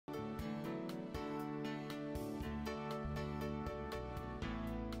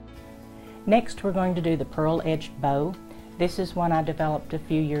Next, we're going to do the pearl-edged bow. This is one I developed a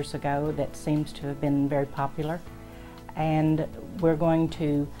few years ago that seems to have been very popular. And we're going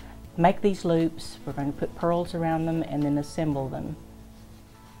to make these loops, we're going to put pearls around them and then assemble them.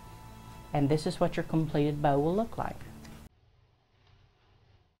 And this is what your completed bow will look like.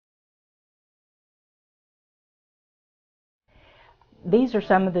 These are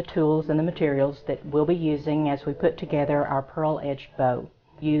some of the tools and the materials that we'll be using as we put together our pearl-edged bow.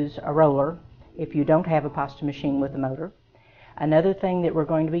 Use a roller if you don't have a pasta machine with a motor. Another thing that we're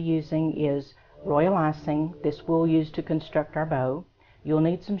going to be using is royal icing. This we'll use to construct our bow. You'll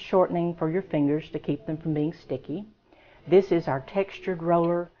need some shortening for your fingers to keep them from being sticky. This is our textured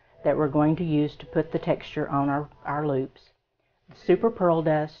roller that we're going to use to put the texture on our loops. Super pearl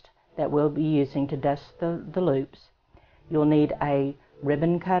dust that we'll be using to dust the loops. You'll need a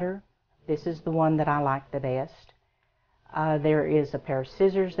ribbon cutter. This is the one that I like the best. There is a pair of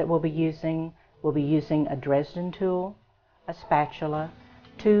scissors that we'll be using. We'll be using a Dresden tool, a spatula,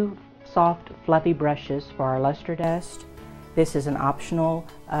 2 soft fluffy brushes for our luster dust. This is an optional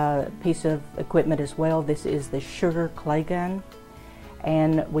piece of equipment as well. This is the sugar clay gun.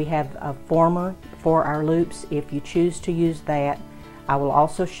 And we have a former for our loops if you choose to use that. I will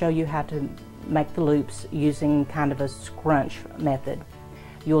also show you how to make the loops using kind of a scrunch method.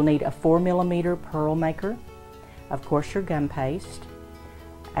 You'll need a 4mm pearl maker, of course your gum paste,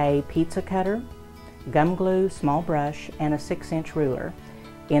 a pizza cutter, gum glue, small brush, and a 6-inch ruler.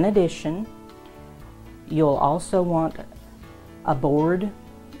 In addition, you'll also want a board,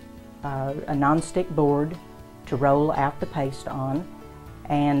 a non-stick board to roll out the paste on,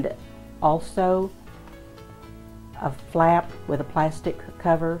 and also a flap with a plastic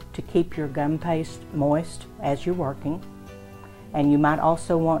cover to keep your gum paste moist as you're working. And you might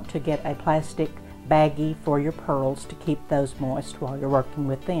also want to get a plastic baggie for your pearls to keep those moist while you're working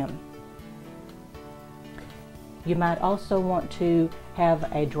with them. You might also want to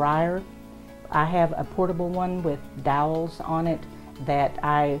have a dryer. I have a portable one with dowels on it that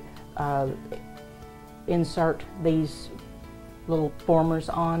I insert these little formers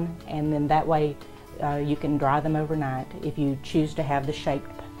on, and then that way you can dry them overnight if you choose to have the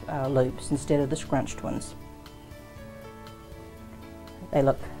shaped loops instead of the scrunched ones. They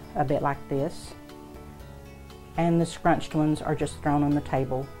look a bit like this, and the scrunched ones are just thrown on the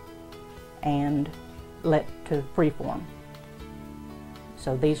table and let to freeform.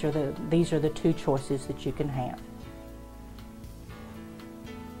 So these are the 2 choices that you can have.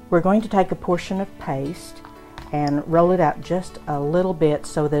 We're going to take a portion of paste and roll it out just a little bit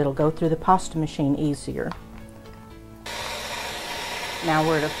so that it'll go through the pasta machine easier. Now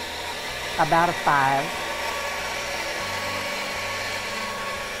we're at about a 5.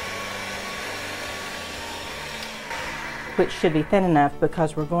 Which should be thin enough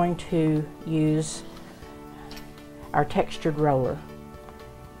because we're going to use our textured roller,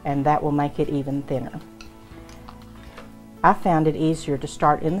 and that will make it even thinner. I found it easier to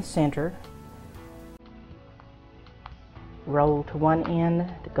start in the center, roll to one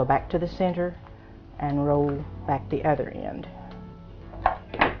end, go back to the center, and roll back the other end.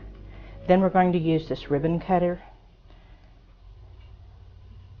 Then we're going to use this ribbon cutter.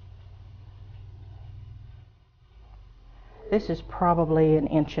 This is probably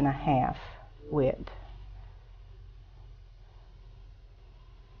 1.5 inches width.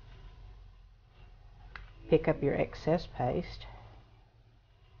 Pick up your excess paste.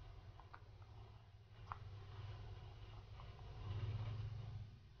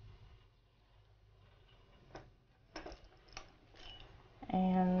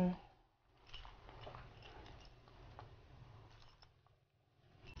 And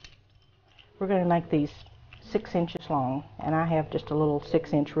we're going to make these 6 inches long, and I have just a little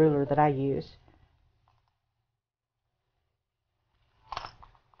 6-inch ruler that I use.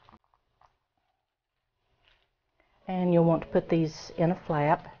 And you'll want to put these in a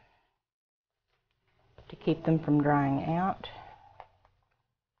flap to keep them from drying out.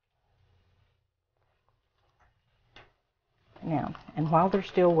 Now, and while they're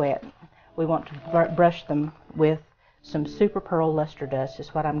still wet, we want to brush them with some Super Pearl Luster Dust is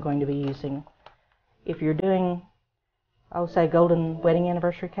what I'm going to be using. If you're doing, oh, say, golden wedding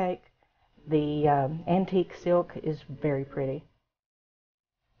anniversary cake, the antique silk is very pretty.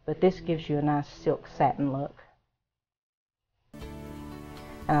 But this gives you a nice silk satin look.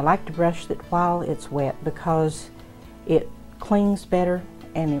 And I like to brush it while it's wet because it clings better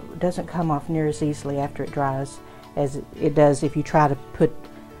and it doesn't come off near as easily after it dries as it does if you try to put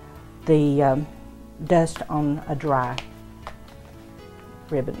the dust on a dry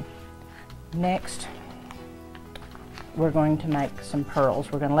ribbon. Next, we're going to make some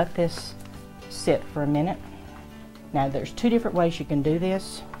pearls. We're going to let this sit for a minute. Now there's two different ways you can do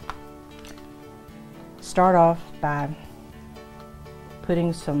this. Start off by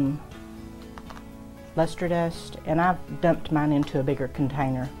putting some luster dust, and I've dumped mine into a bigger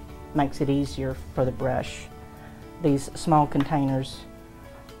container. Makes it easier for the brush. These small containers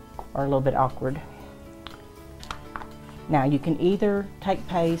are a little bit awkward. Now you can either take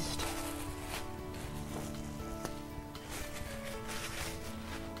paste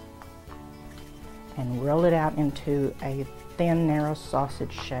and roll it out into a thin, narrow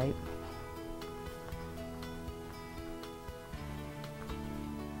sausage shape.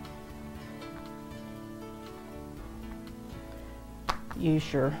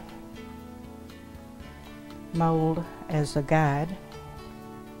 Use your mold as a guide.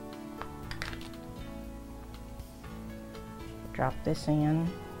 Drop this in,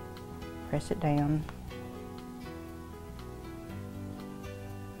 press it down.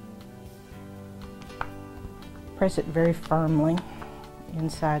 Press it very firmly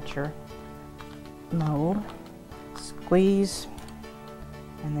inside your mold. Squeeze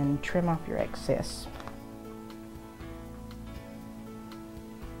and then trim off your excess.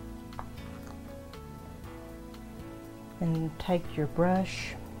 Then take your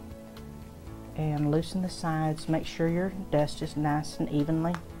brush and loosen the sides. Make sure your dust is nice and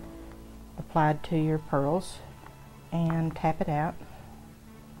evenly applied to your pearls, and tap it out.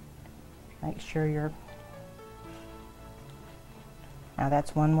 Make sure you're... Now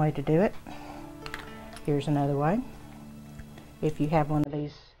that's one way to do it. Here's another way. If you have one of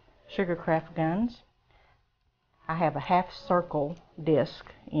these sugar craft guns, I have a half circle disc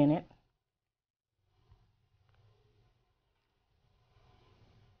in it.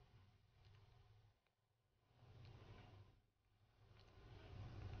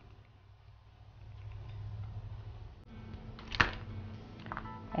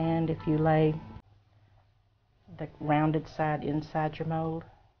 And if you lay the rounded side inside your mold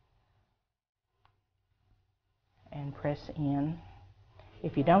and press in.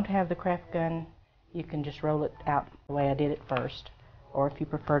 If you don't have the craft gun, you can just roll it out the way I did it first. Or if you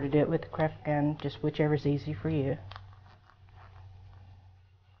prefer to do it with the craft gun, just whichever is easy for you.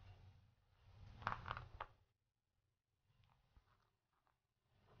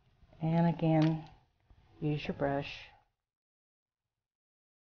 And again, use your brush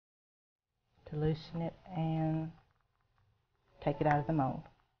to loosen it and take it out of the mold.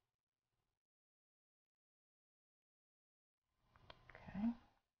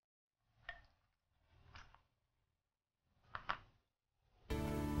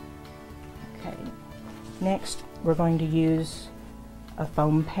 Okay. Next, we're going to use a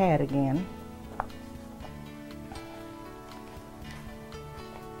foam pad again.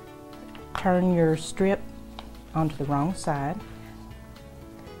 Turn your strip onto the wrong side.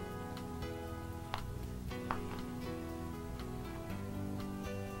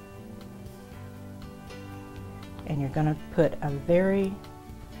 And you're going to put a very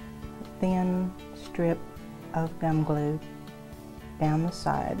thin strip of gum glue down the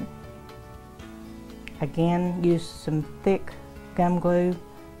side. Again, use some thick gum glue,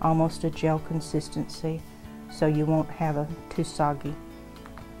 almost a gel consistency, so you won't have a too soggy.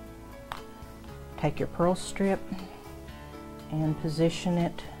 Take your pearl strip and position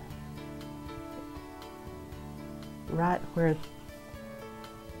it right where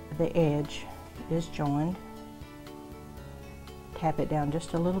the edge is joined. Tap it down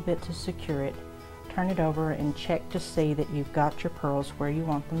just a little bit to secure it. Turn it over and check to see that you've got your pearls where you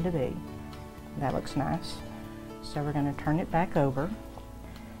want them to be. That looks nice. So we're going to turn it back over,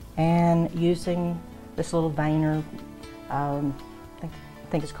 and using this little veiner, I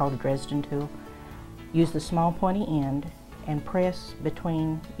think it's called a Dresden tool, use the small pointy end and press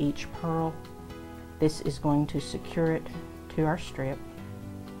between each pearl. This is going to secure it to our strip.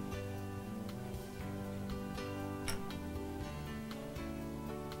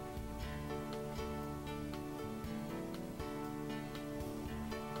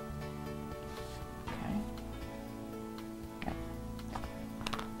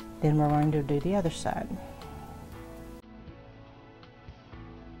 Then we're going to do the other side.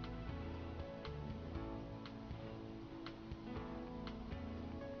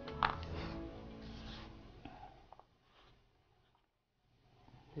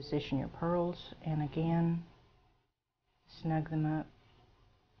 Position your pearls, and again, snug them up.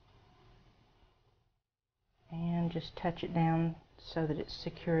 And just touch it down so that it's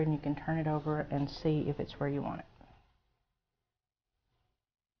secure, and you can turn it over and see if it's where you want it.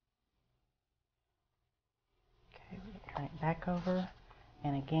 Turn it back over,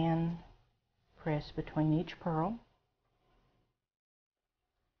 and again press between each pearl.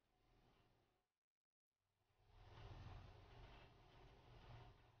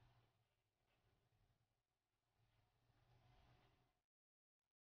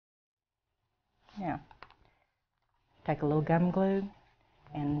 Now, take a little gum glue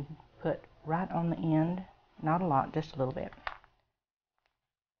and put right on the end, not a lot, just a little bit.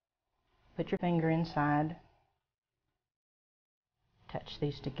 Put your finger inside, touch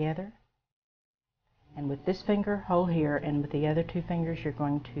these together, and with this finger, hold here, and with the other two fingers, you're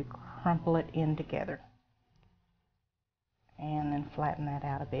going to crumple it in together. And then flatten that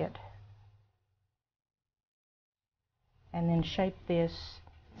out a bit. And then shape this,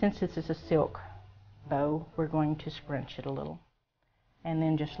 since this is a silk bow, we're going to scrunch it a little. And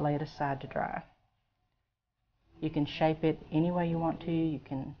then just lay it aside to dry. You can shape it any way you want to. You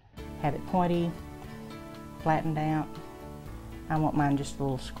can have it pointy, flattened out. I want mine just a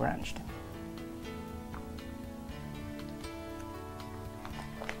little scrunched.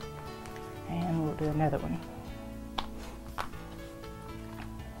 And we'll do another one.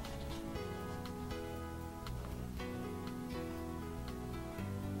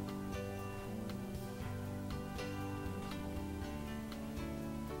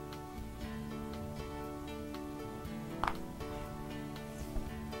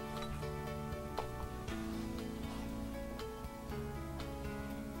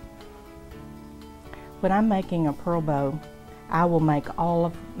 When I'm making a pearl bow, I will make all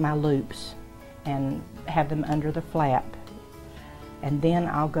of my loops and have them under the flap. And then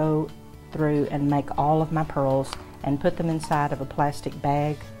I'll go through and make all of my pearls and put them inside of a plastic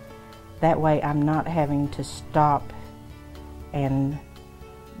bag. That way I'm not having to stop and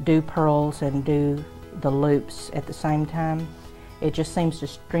do pearls and do the loops at the same time. It just seems to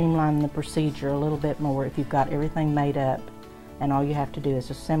streamline the procedure a little bit more if you've got everything made up and all you have to do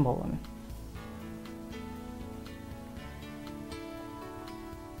is assemble them.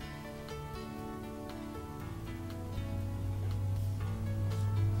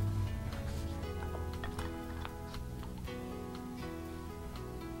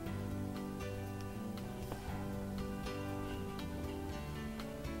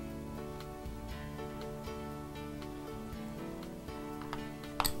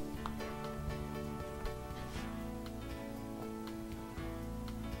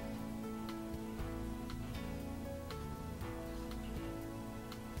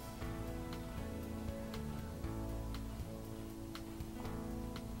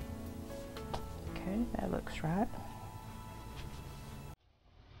 Okay, that looks right.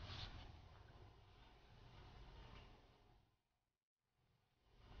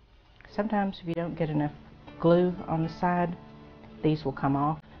 Sometimes if you don't get enough glue on the side, these will come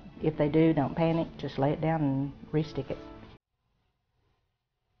off. If they do, don't panic, just lay it down and re-stick it.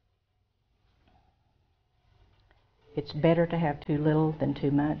 It's better to have too little than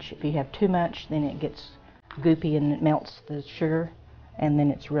too much. If you have too much, then it gets goopy and it melts the sugar, and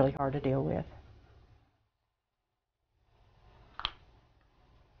then it's really hard to deal with.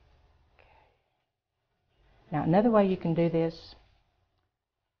 Now another way you can do this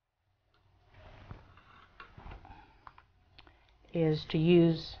is to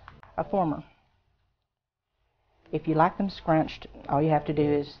use a former. If you like them scrunched, all you have to do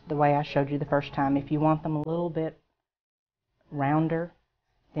is the way I showed you the first time. If you want them a little bit rounder,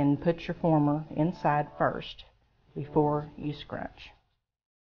 then put your former inside first before you scrunch.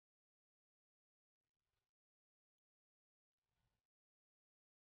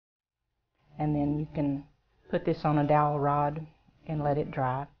 And then you can put this on a dowel rod and let it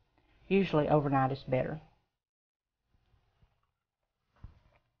dry. Usually overnight is better.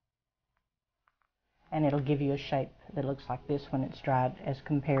 And it'll give you a shape that looks like this when it's dried as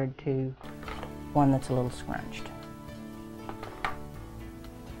compared to one that's a little scrunched.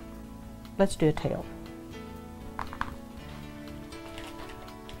 Let's do a tail.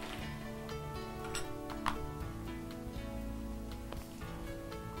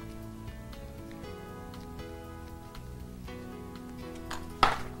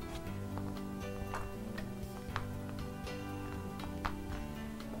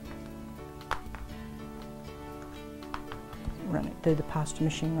 Run it through the pasta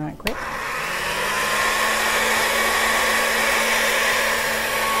machine right quick.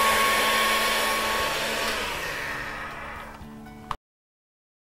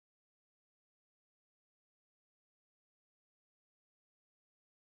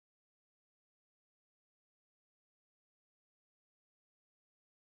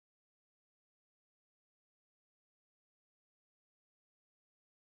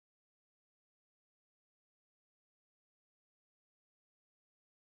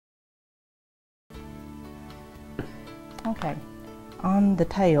 Okay, on the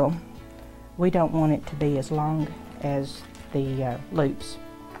tail, we don't want it to be as long as the loops,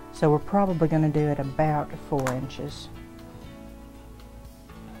 so we're probably going to do it about 4 inches.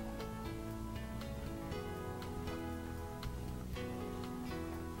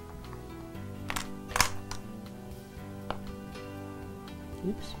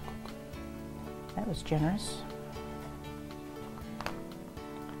 Oops, that was generous.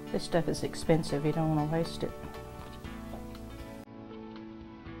 This stuff is expensive, you don't want to waste it.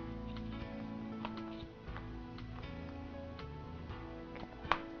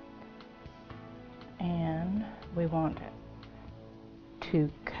 And we want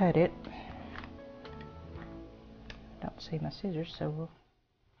to cut it. I don't see my scissors, so we'll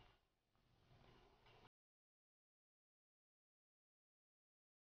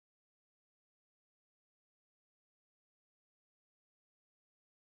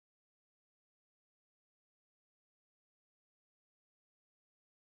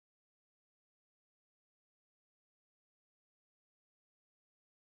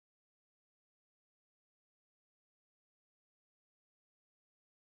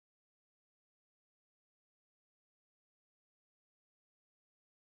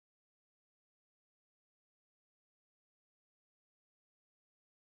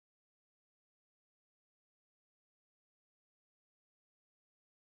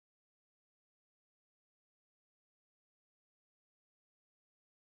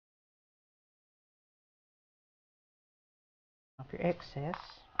off your excess.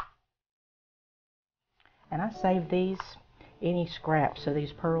 And I save these, any scraps of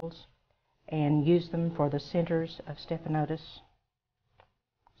these pearls, and use them for the centers of stephanotis,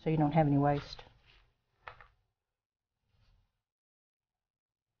 so you don't have any waste.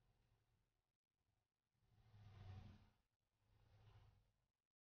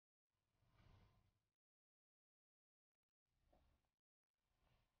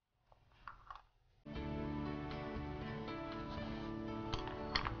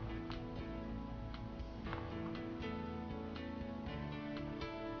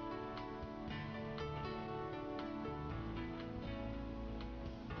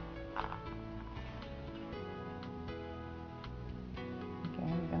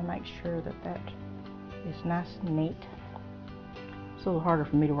 Make sure that that is nice and neat. It's a little harder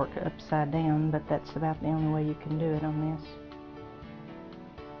for me to work it upside down, but that's about the only way you can do it on this.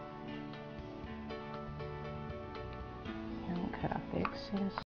 And cut off the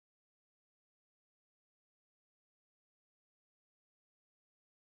excess.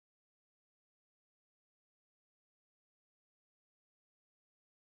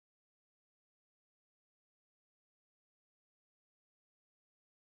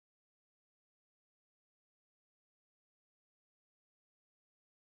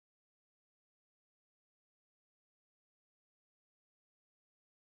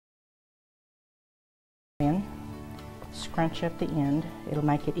 Then scrunch up the end. It'll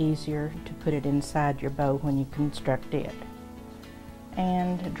make it easier to put it inside your bow when you construct it.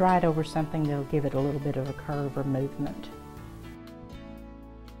 And dry it over something that'll give it a little bit of a curve or movement.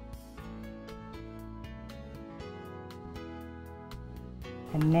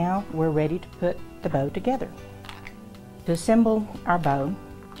 And now we're ready to put the bow together. To assemble our bow,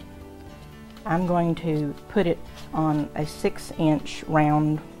 I'm going to put it on a 6-inch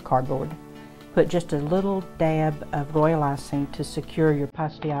round cardboard. Put just a little dab of royal icing to secure your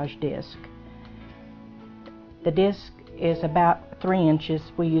pastillage disc. The disc is about 3 inches.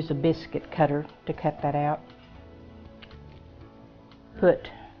 We use a biscuit cutter to cut that out. Put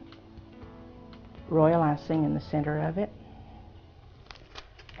royal icing in the center of it.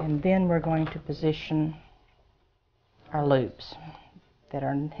 And then we're going to position our loops that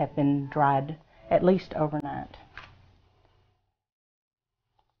have been dried at least overnight.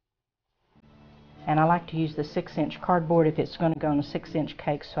 And I like to use the 6-inch cardboard if it's going to go on a 6-inch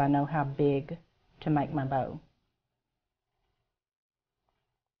cake, so I know how big to make my bow.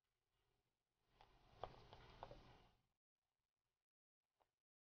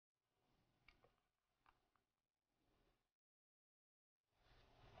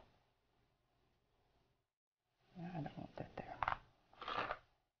 I don't want that there.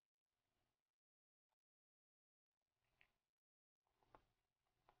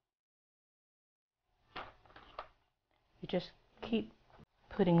 You just keep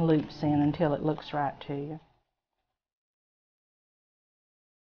putting loops in until it looks right to you.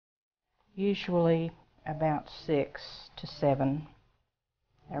 Usually about 6 to 7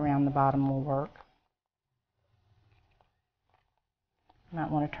 around the bottom will work. You might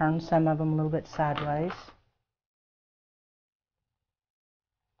want to turn some of them a little bit sideways,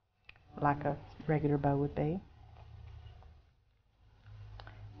 like a regular bow would be.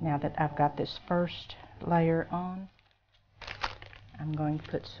 Now that I've got this first layer on, I'm going to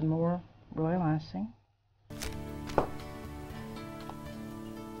put some more royal icing. I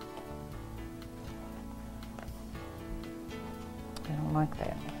don't like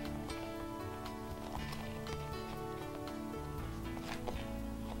that.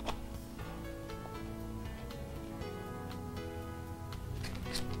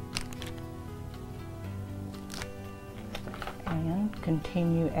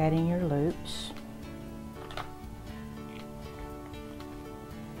 continue adding your loops.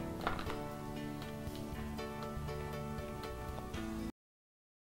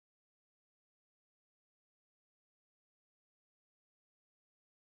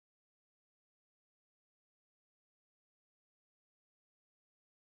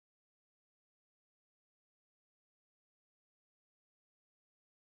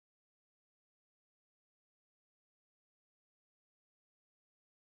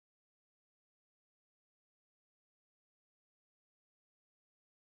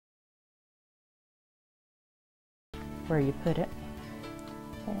 Where you put it,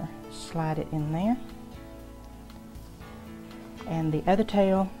 there, slide it in there. And the other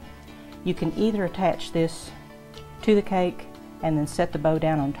tail, you can either attach this to the cake and then set the bow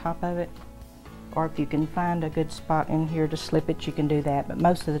down on top of it, or if you can find a good spot in here to slip it, you can do that. But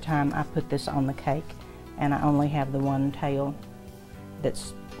most of the time I put this on the cake and I only have the one tail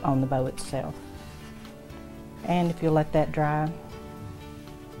that's on the bow itself. And if you let that dry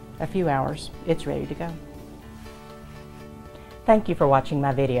a few hours, it's ready to go. Thank you for watching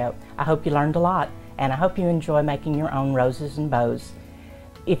my video. I hope you learned a lot, and I hope you enjoy making your own roses and bows.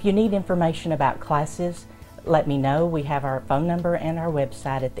 If you need information about classes, let me know. We have our phone number and our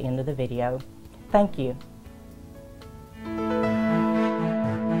website at the end of the video. Thank you.